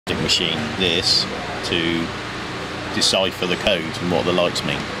machine, this, to decipher the codes and what the lights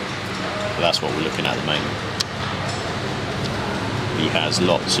mean. So that's what we're looking at the moment. He has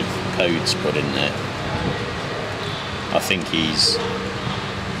lots of codes put in there. I think he's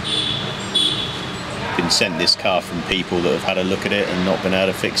been sent this car from people that have had a look at it and not been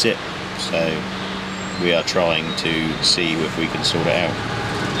able to fix it. So we are trying to see if we can sort it out.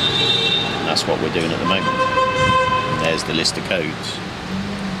 And that's what we're doing at the moment. And there's the list of codes.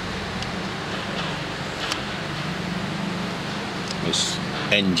 This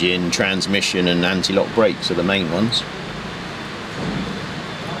engine, transmission and anti-lock brakes are the main ones.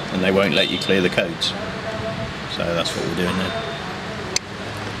 And they won't let you clear the codes. So that's what we're doing now.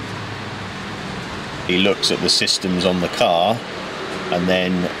 He looks at the systems on the car, and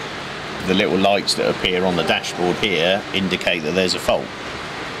then the little lights that appear on the dashboard here indicate that there's a fault.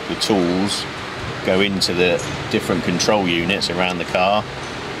 The tools go into the different control units around the car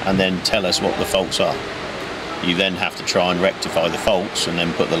and then tell us what the faults are. You then have to try and rectify the faults and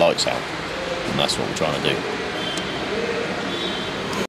then put the lights out. And that's what we're trying to do.